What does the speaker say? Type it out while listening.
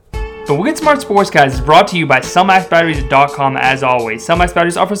The Wicked Smart Sports Guys is brought to you by CellmaxBatteries.com as always. Cellmax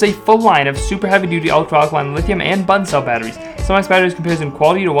Batteries offers a full line of super heavy-duty ultra-alkaline lithium and button cell batteries. Cellmax Batteries compares in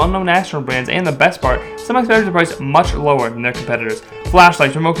quality to well-known national brands, and the best part, Cellmax Batteries are priced much lower than their competitors.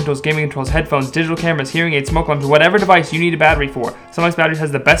 Flashlights, remote controls, gaming controls, headphones, digital cameras, hearing aids, smoke alarms, whatever device you need a battery for, Cellmax Batteries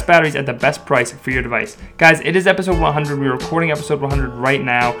has the best batteries at the best price for your device. Guys, it is episode 100. We're recording episode 100 right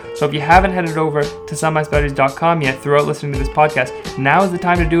now, so if you haven't headed over to CellmaxBatteries.com yet throughout listening to this podcast, now is the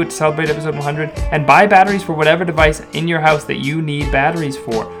time to do it to celebrate episode 100 and buy batteries for whatever device in your house that you need batteries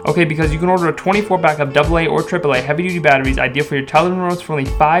for. Okay, because you can order a 24-pack of AA or AAA heavy-duty batteries, ideal for your television remotes for only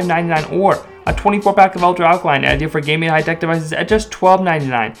 $5.99, or a 24-pack of Ultra Alkaline, ideal for gaming and high-tech devices at just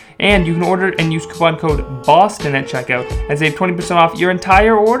 $12.99. And you can order and use coupon code BOSTON at checkout and save 20% off your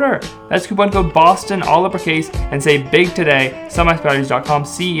entire order. That's coupon code BOSTON, all uppercase, and save big today. CellmaxBatteries.com,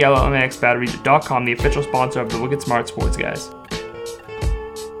 CellmaxBatteries.com, the official sponsor of the Wicked Smart Sports Guys.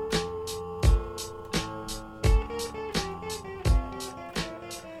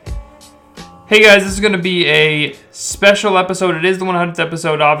 Hey guys, this is going to be a special episode. It is the 100th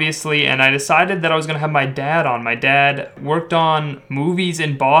episode, obviously, and I decided that I was going to have my dad on. My dad worked on movies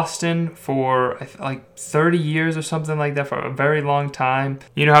in Boston for like 30 years or something like that, for a very long time.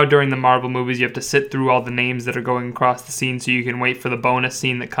 You know how during the Marvel movies you have to sit through all the names that are going across the scene so you can wait for the bonus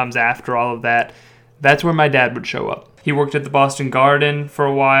scene that comes after all of that? That's where my dad would show up. He worked at the Boston Garden for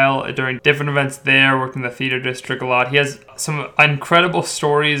a while during different events there, worked in the theater district a lot. He has some incredible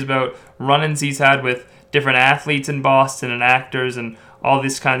stories about run-ins he's had with different athletes in Boston and actors and all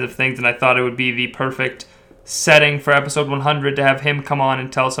these kinds of things, and I thought it would be the perfect setting for episode 100 to have him come on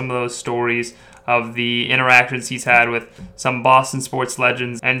and tell some of those stories of the interactions he's had with some Boston sports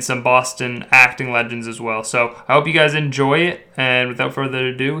legends and some Boston acting legends as well. So I hope you guys enjoy it, and without further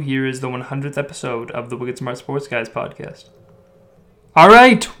ado, here is the 100th episode of the Wicked Smart Sports Guys podcast.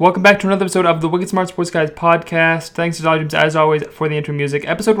 Alright, welcome back to another episode of the Wicked Smart Sports Guys podcast. Thanks to James, as always, for the intro music.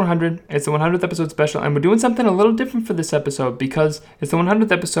 Episode 100, it's the 100th episode special, and we're doing something a little different for this episode because it's the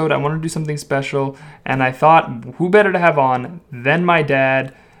 100th episode. I want to do something special, and I thought, who better to have on than my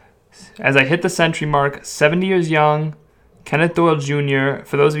dad? As I hit the century mark, 70 years young, Kenneth Doyle Jr.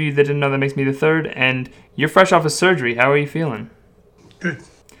 For those of you that didn't know, that makes me the third, and you're fresh off of surgery. How are you feeling?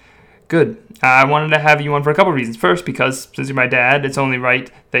 Good. I wanted to have you on for a couple of reasons. First, because since you're my dad, it's only right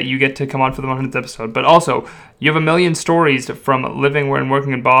that you get to come on for the 100th episode. But also, you have a million stories from living and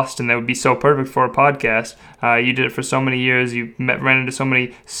working in Boston that would be so perfect for a podcast. You did it for so many years. You ran into so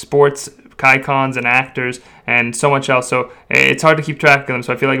many sports icons and actors and so much else. So it's hard to keep track of them.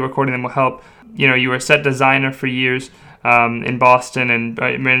 So I feel like recording them will help. You know, you were a set designer for years in Boston and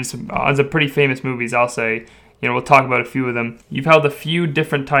ran some pretty famous movies, I'll say. You know, we'll talk about a few of them. You've held a few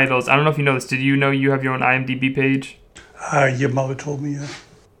different titles. I don't know if you know this. Did you know you have your own IMDb page? Your mother told me, yeah.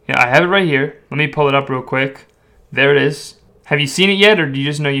 Yeah, I have it right here. Let me pull it up real quick. There it is. Have you seen it yet, or do you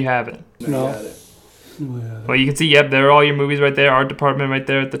just know you have it? No. Well, you can see, yep, there are all your movies right there. Art department right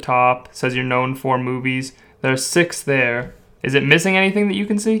there at the top. It says you're known for movies. There are 6 there. Is it missing anything that you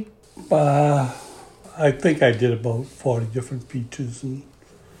can see? I think I did about 40 different features in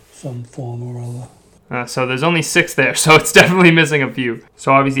some form or other. So there's only 6 there, so it's definitely missing a few.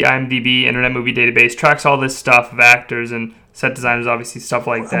 So obviously IMDb, Internet Movie Database, tracks all this stuff of actors and set designers, obviously stuff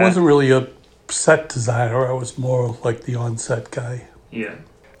like that. I wasn't really a set designer. I was more like the on-set guy. Yeah.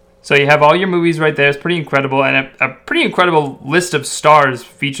 So you have all your movies right there. It's pretty incredible, and a pretty incredible list of stars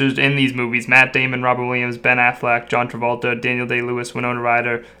featured in these movies. Matt Damon, Robin Williams, Ben Affleck, John Travolta, Daniel Day-Lewis, Winona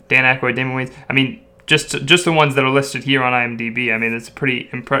Ryder, Dan Aykroyd, Damon Wayans. I mean, just the ones that are listed here on IMDb. I mean, it's a pretty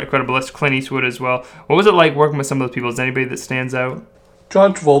incredible list. Clint Eastwood as well. What was it like working with some of those people? Is there anybody that stands out?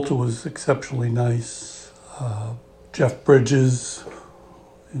 John Travolta was exceptionally nice. Jeff Bridges.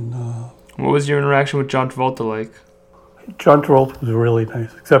 And what was your interaction with John Travolta like? John Travolta was really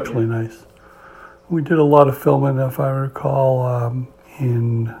nice, exceptionally nice. We did a lot of filming, if I recall,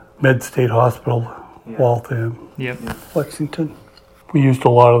 in Med State Hospital, Waltham, Lexington. We used a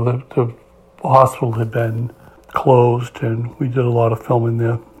lot of the hospital had been closed, and we did a lot of filming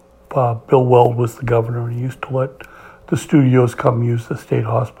there. Bill Weld was the governor, and he used to let the studios come use the state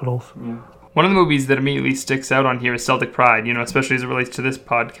hospitals. Yeah. One of the movies that immediately sticks out on here is Celtic Pride, you know, especially as it relates to this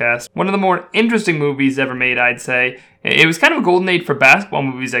podcast. One of the more interesting movies ever made, I'd say. it was kind of a golden age for basketball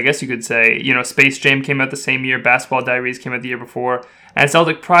movies, I guess you could say. You know, Space Jam came out the same year, Basketball Diaries came out the year before, and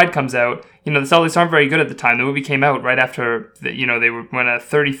Celtic Pride comes out. You know, the Celtics aren't very good at the time. The movie came out right after, they went at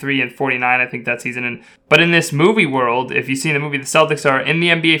 33-49, I think, that season. But in this movie world, if you see in the movie, the Celtics are in the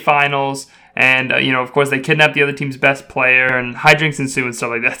NBA Finals, and, of course, they kidnap the other team's best player, and hijinks ensue and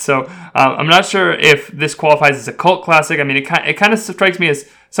stuff like that. So I'm not sure if this qualifies as a cult classic. I mean, it kind of strikes me as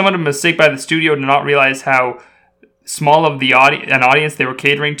somewhat of a mistake by the studio to not realize how small of an audience they were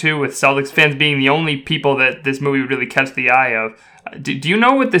catering to, with Celtics fans being the only people that this movie would really catch the eye of. Do you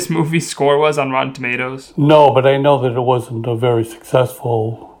know what this movie's score was on Rotten Tomatoes? No, but I know that it wasn't very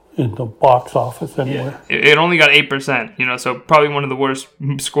successful in the box office anyway. Yeah. It only got 8%, so probably one of the worst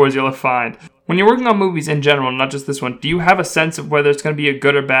scores you'll ever find. When you're working on movies in general, not just this one, do you have a sense of whether it's going to be a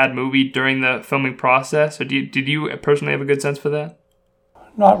good or bad movie during the filming process? Or did you personally have a good sense for that?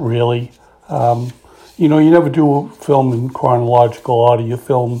 Not really. You never do a film in chronological order. You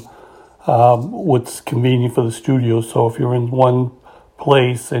film what's convenient for the studio. So if you're in one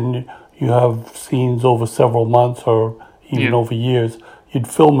place and you have scenes over several months or even over years, you'd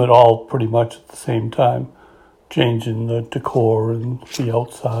film it all pretty much at the same time, changing the decor and the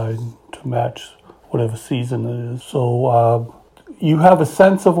outside to match whatever season it is. So you have a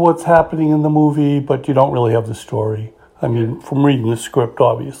sense of what's happening in the movie, but you don't really have the story. I mean, from reading the script,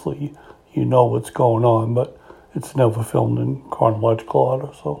 obviously, you know what's going on, but it's never filmed in chronological order.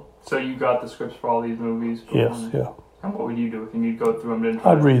 So you got the scripts for all these movies? Yes, yeah. And what would you do if you'd go through them?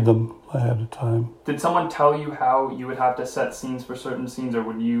 I'd read them ahead of time. Did someone tell you how you would have to set scenes for certain scenes, or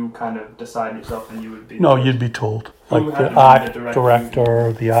would you kind of decide yourself and you would be... No, you'd be told. Like the art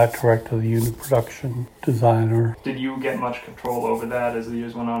director, the unit production designer. Did you get much control over that as the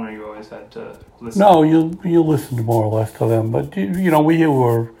years went on, or you always had to listen? No, you listen more or less to them. But, we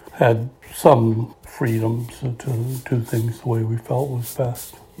had some freedoms to do things the way we felt was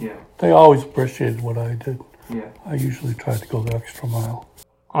best. Yeah. They always appreciated what I did. Yeah. I usually tried to go the extra mile.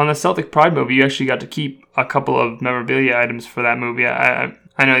 On the Celtic Pride movie, you actually got to keep a couple of memorabilia items for that movie. I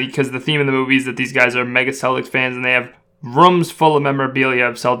know, because the theme of the movie is that these guys are mega Celtics fans and they have rooms full of memorabilia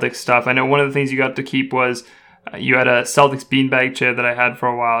of Celtics stuff. I know one of the things you got to keep was you had a Celtics beanbag chair that I had for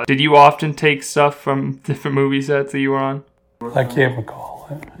a while. Did you often take stuff from different movie sets that you were on? I can't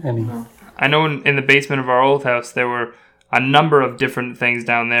recall any. No. I know in the basement of our old house there were a number of different things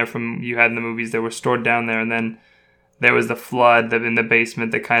down there from you had in the movies that were stored down there, and then there was the flood in the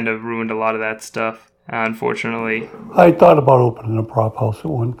basement that kind of ruined a lot of that stuff, unfortunately. I thought about opening a prop house at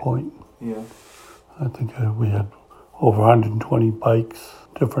one point. Yeah. I think we had over 120 bikes,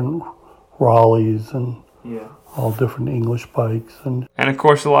 different Raleighs and all different English bikes. And of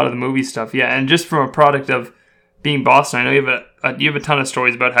course a lot of the movie stuff, and just from a product of being Boston, I know you have a ton of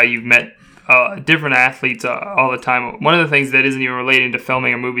stories about how you've met different athletes all the time. One of the things that isn't even relating to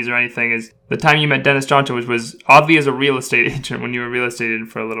filming or movies or anything is the time you met Dennis Johnson, which was oddly as a real estate agent when you were real estate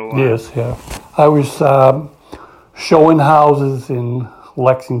agent for a little while. Yes, yeah. I was showing houses in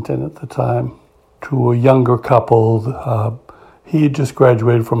Lexington at the time to a younger couple. He had just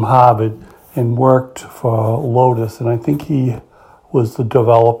graduated from Harvard and worked for Lotus, and I think he was the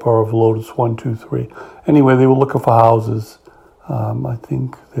developer of Lotus 123. Anyway, they were looking for houses. I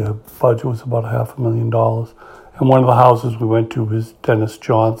think their budget was about $500,000. And one of the houses we went to was Dennis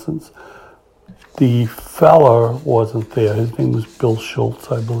Johnson's. The fella wasn't there. His name was Bill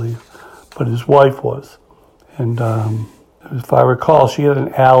Schultz, I believe. But his wife was. And if I recall, she had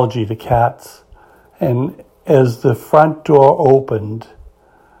an allergy to cats. And as the front door opened,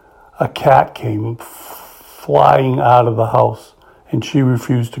 a cat came flying out of the house. And she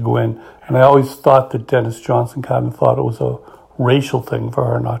refused to go in. And I always thought that Dennis Johnson kind of thought it was a racial thing for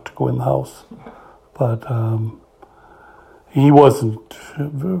her not to go in the house. But he wasn't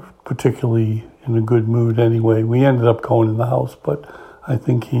particularly in a good mood anyway. We ended up going in the house, but I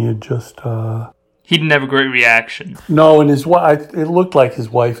think he had just... He didn't have a great reaction. No, and his wife, it looked like his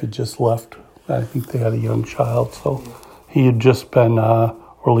wife had just left. I think they had a young child, so he had just been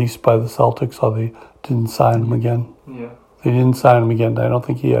released by the Celtics, so they didn't sign him again. Yeah. They didn't sign him again. I don't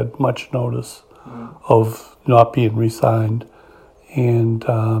think he had much notice of not being re-signed. And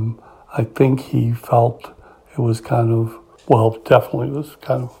I think he felt it was definitely was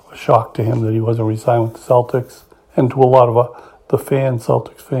kind of a shock to him that he wasn't re-signed with the Celtics, and to a lot of the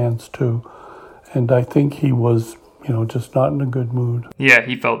Celtics fans too. And I think he was, just not in a good mood. Yeah,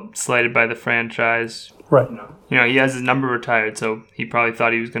 he felt slighted by the franchise. Right. He has his number retired, so he probably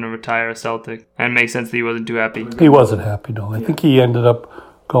thought he was going to retire a Celtic. And it makes sense that he wasn't too happy. He wasn't happy, no. I think he ended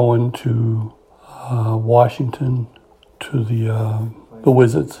up going to Washington to the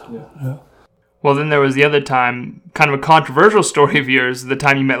Wizards. Yeah. Well, then there was the other time, kind of a controversial story of yours, the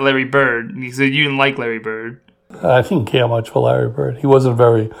time you met Larry Bird. You said you didn't like Larry Bird. I didn't care much for Larry Bird. He wasn't a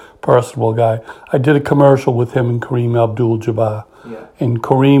very personable guy. I did a commercial with him and Kareem Abdul-Jabbar. Yeah. And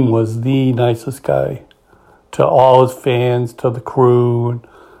Kareem was the nicest guy to all his fans, to the crew. And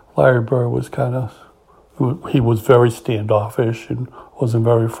Larry Bird was he was very standoffish and wasn't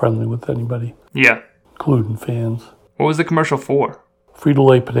very friendly with anybody. Yeah. Including fans. What was the commercial for?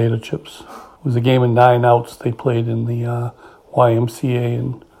 Frito-Lay potato chips. It was a game of 9 outs. They played in the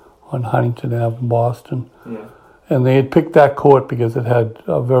YMCA on Huntington Ave in Boston. Yeah. And they had picked that court because it had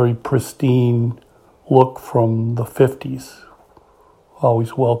a very pristine look from the 50s.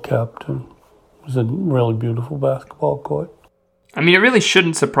 Always well kept. And it was a really beautiful basketball court. I mean, it really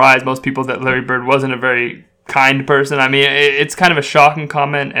shouldn't surprise most people that Larry Bird wasn't a very kind person. I mean, it's kind of a shocking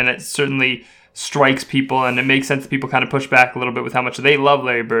comment, and it certainly strikes people, and it makes sense that people kind of push back a little bit with how much they love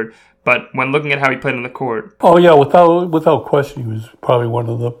Larry Bird. But when looking at how he played on the court... Oh, yeah, without question, he was probably one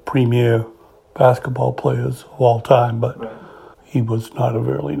of the premier basketball players of all time, but he was not a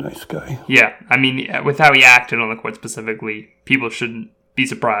very nice guy. Yeah, I mean, with how he acted on the court specifically, people shouldn't be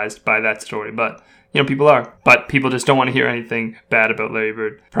surprised by that story, but... people are. But people just don't want to hear anything bad about Larry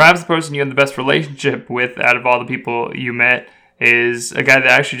Bird. Perhaps the person you had the best relationship with out of all the people you met is a guy that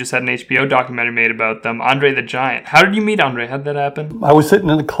actually just had an HBO documentary made about them, Andre the Giant. How did you meet Andre? How did that happen? I was sitting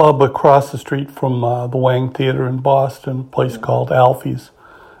in a club across the street from the Wang Theater in Boston, a place called Alfie's.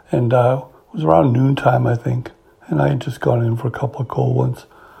 And it was around noontime, I think. And I had just gone in for a couple of cold ones.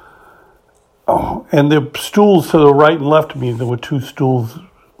 Oh, and the stools to the right and left of me, there were 2 stools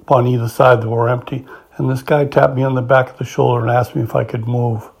on either side that were empty. And this guy tapped me on the back of the shoulder and asked me if I could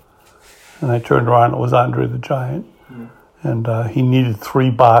move. And I turned around, and it was Andre the Giant. Yeah. And he needed 3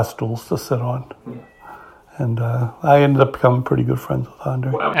 bar stools to sit on. Yeah. And I ended up becoming pretty good friends with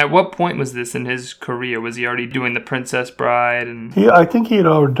Andre. Wow. At what point was this in his career? Was he already doing The Princess Bride? And I think he had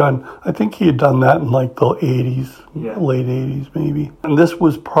done that in like the 80s, late 80s maybe. And this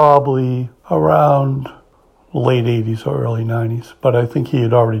was probably around late 80s or early 90s, but I think he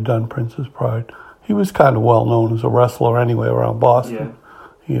had already done Princess Bride. He was kind of well known as a wrestler anyway around Boston. Yeah.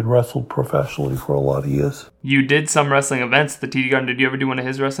 He had wrestled professionally for a lot of years. You did some wrestling events at the TD Garden. Did you ever do one of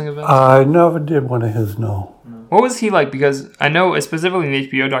his wrestling events? I never did one of his, no. What was he like? Because I know specifically in the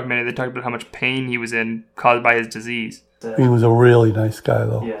HBO documentary they talked about how much pain he was in caused by his disease. He was a really nice guy,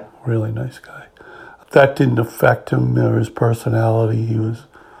 though. Yeah. Really nice guy. That didn't affect him or his personality. He was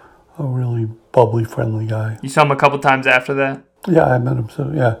a really bubbly, friendly guy. You saw him a couple times after that? Yeah, I met him.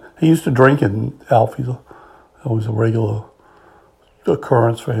 So yeah, he used to drink in Alfie's. It was a regular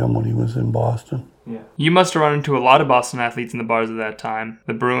occurrence for him when he was in Boston. Yeah. You must have run into a lot of Boston athletes in the bars at that time.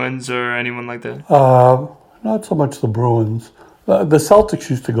 The Bruins or anyone like that? Not so much the Bruins. The Celtics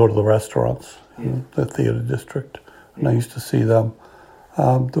used to go to the restaurants in the theater district, and I used to see them.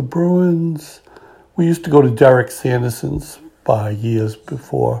 The Bruins, we used to go to Derek Sanderson's bar years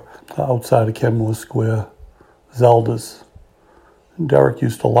before, outside of Kenmore Square, Zelda's. And Derek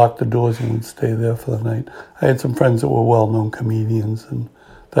used to lock the doors and we'd stay there for the night. I had some friends that were well-known comedians, and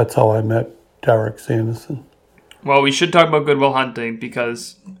that's how I met Derek Sanderson. Well, we should talk about Good Will Hunting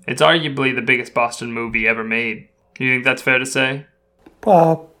because it's arguably the biggest Boston movie ever made. Do you think that's fair to say?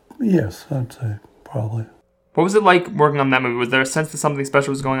 Yes, I'd say probably. What was it like working on that movie? Was there a sense that something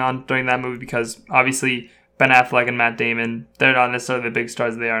special was going on during that movie? Because obviously Ben Affleck and Matt Damon, they're not necessarily the big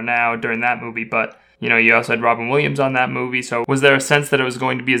stars they are now during that movie, but you also had Robin Williams on that movie. So was there a sense that it was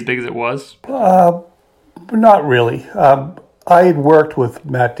going to be as big as it was? Not really. I had worked with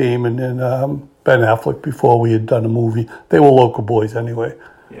Matt Damon and Ben Affleck before we had done a movie. They were local boys anyway.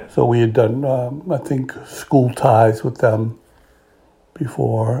 Yeah. So we had done, I think, School Ties with them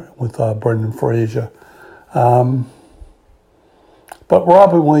before, with Brendan Fraser. But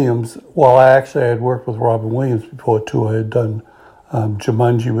Robin Williams, I had worked with Robin Williams before too. I had done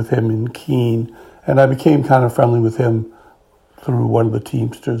Jumanji with him in Keene, and I became kind of friendly with him through one of the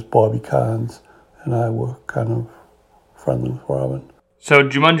Teamsters, Bobby Carnes, and I were kind of friendly with Robin. So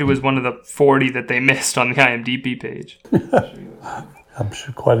Jumanji was one of the 40 that they missed on the IMDb page. I'm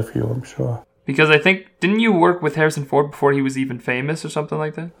sure, quite a few, I'm sure. Because I think, didn't you work with Harrison Ford before he was even famous or something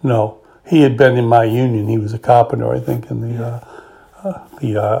like that? No. He had been in my union. He was a carpenter, I think, in the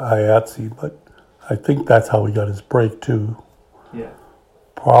IATSE, but I think that's how he got his break, too. Yeah.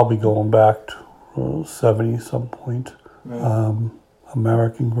 Probably going back to 70 some point. Right.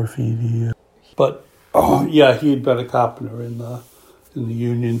 American Graffiti. But, he had been a carpenter in the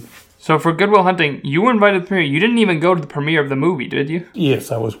union. So for Good Will Hunting, you were invited to the premiere. You didn't even go to the premiere of the movie, did you?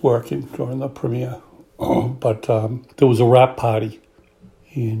 Yes, I was working during the premiere. But there was a rap party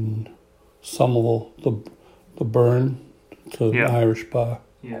in Somerville, the Burn, to an Irish bar.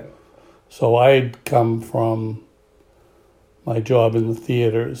 Yeah. So I had come from my job in the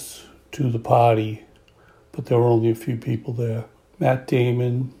theaters to the party, but there were only a few people there. Matt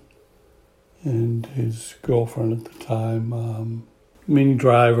Damon and his girlfriend at the time, Minnie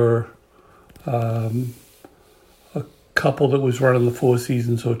Driver, a couple that was running the Four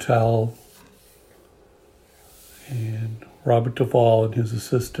Seasons Hotel, and Robert Duvall and his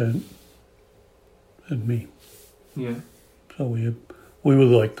assistant, and me. Yeah. So we were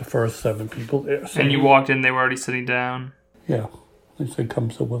like the first 7 people there. So and you walked in, they were already sitting down? Yeah. They said, come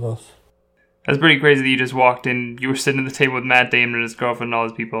sit with us. That's pretty crazy that you just walked in. You were sitting at the table with Matt Damon and his girlfriend and all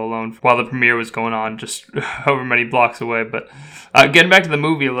those people alone while the premiere was going on just however many blocks away. But getting back to the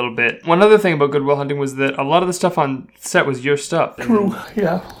movie a little bit, one other thing about Good Will Hunting was that a lot of the stuff on set was your stuff. True,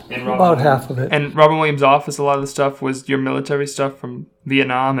 yeah. About half of it. And Robin Williams' office, a lot of the stuff was your military stuff from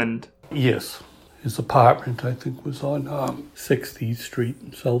Vietnam and... Yes. His apartment, I think, was on 60th Street in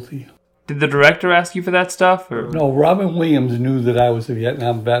Southie. Did the director ask you for that stuff? Or? No, Robin Williams knew that I was a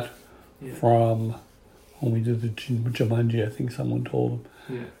Vietnam vet from when we did the Jumanji. I think someone told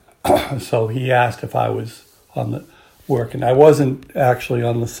him. Yeah. So he asked if I was on the work. And I wasn't actually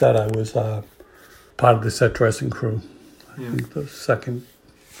on the set. I was part of the set dressing crew. I think the second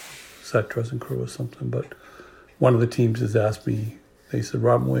set dressing crew or something. But one of the teams has asked me, they said,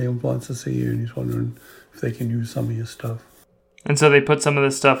 Robin Williams wants to see you, and he's wondering if they can use some of your stuff. And so they put some of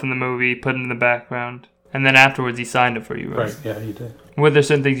the stuff in the movie, put it in the background, and then afterwards he signed it for you, right? Right, yeah, he did. Were there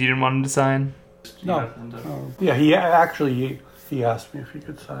certain things you didn't want him to sign? No. Yeah, he asked me if he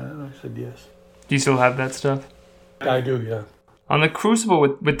could sign it, and I said yes. Do you still have that stuff? I do, yeah. On The Crucible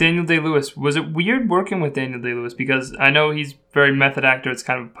with Daniel Day-Lewis, was it weird working with Daniel Day-Lewis? Because I know he's very method actor. It's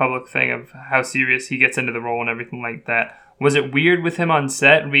kind of a public thing of how serious he gets into the role and everything like that. Was it weird with him on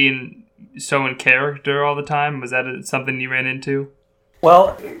set being so in character all the time? Was that something you ran into?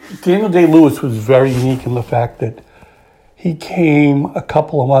 Well, Daniel Day-Lewis was very unique in the fact that he came a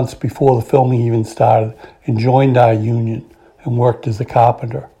couple of months before the filming even started and joined our union and worked as a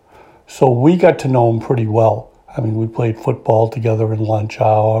carpenter. So we got to know him pretty well. I mean, we played football together in lunch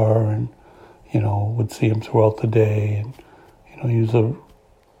hour and, would see him throughout the day. And, he was a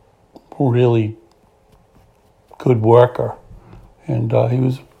really good worker. And he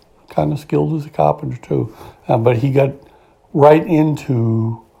was kind of skilled as a carpenter, too. But he got right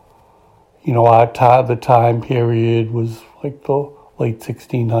into, the time period was like the late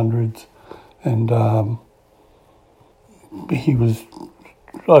 1600s. And he was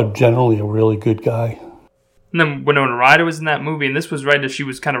generally a really good guy. And then Winona Ryder was in that movie, and this was right as she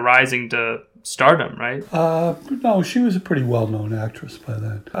was kind of rising to stardom, right? No, she was a pretty well-known actress by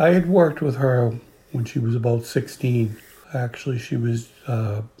then. I had worked with her when she was about 16. Actually, she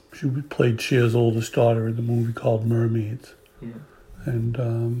played Cher's oldest daughter in the movie called Mermaids. Yeah.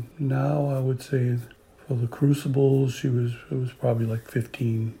 And now I would say for The Crucible, it was probably like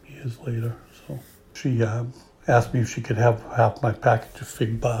 15 years later. So she asked me if she could have half my package of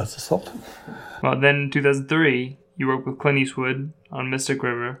fig bars or something. Well, then in 2003, you worked with Clint Eastwood on Mystic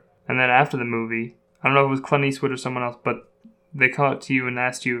River. And then after the movie, I don't know if it was Clint Eastwood or someone else, but they called up to you and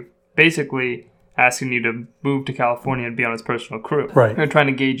asked you, basically asking you to move to California and be on his personal crew. Right. They're trying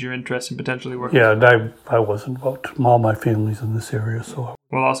to gauge your interest in potentially working. Yeah, and I wasn't. All my family's in this area, so.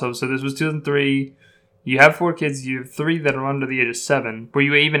 Well, also, so this was 2003. You have 4 kids. You have 3 that are under the age of 7. Were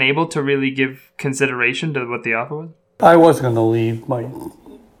you even able to really give consideration to what the offer was? I was going to leave my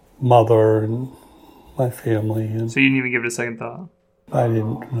mother and my family. And so you didn't even give it a second thought? I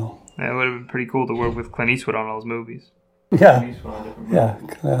didn't, no. Yeah, it would have been pretty cool to work with Clint Eastwood on all those movies. Yeah,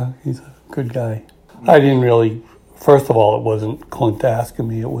 he's a good guy. I didn't really, first of all, it wasn't Clint asking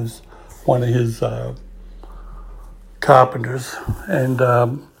me, it was one of his carpenters.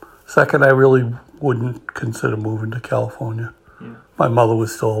 And second, I really wouldn't consider moving to California. Yeah. My mother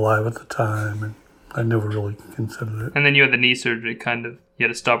was still alive at the time, and I never really considered it. And then you had the knee surgery, you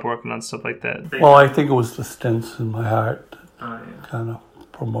had to stop working on stuff like that. Well, I think it was the stents in my heart that kind of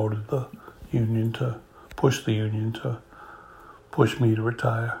promoted the union to push me to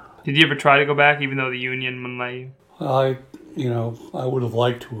retire. Did you ever try to go back, even though the union wouldn't let you? I would have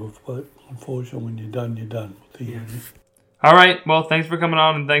liked to have, but unfortunately, when you're done with the union. All right. Well, thanks for coming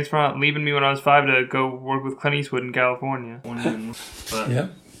on, and thanks for not leaving me when I was 5 to go work with Clint Eastwood in California. Yeah.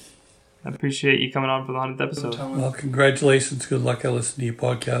 I appreciate you coming on for the 100th episode. Well, congratulations. Good luck. I listen to your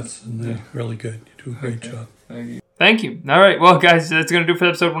podcasts, and they're really good. You do a great job. Thank you. Thank you. All right. Well, guys, that's going to do for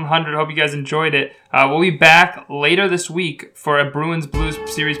episode 100. Hope you guys enjoyed it. We'll be back later this week for a Bruins Blues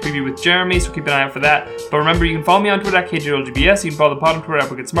series preview with Jeremy, so keep an eye out for that. But remember, you can follow me on Twitter at KJLGBS. You can follow the pod on Twitter at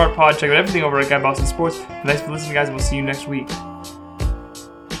WickedSmartPod. Check out everything over at Guy Boston Sports. Thanks for listening, guys, and we'll see you next week.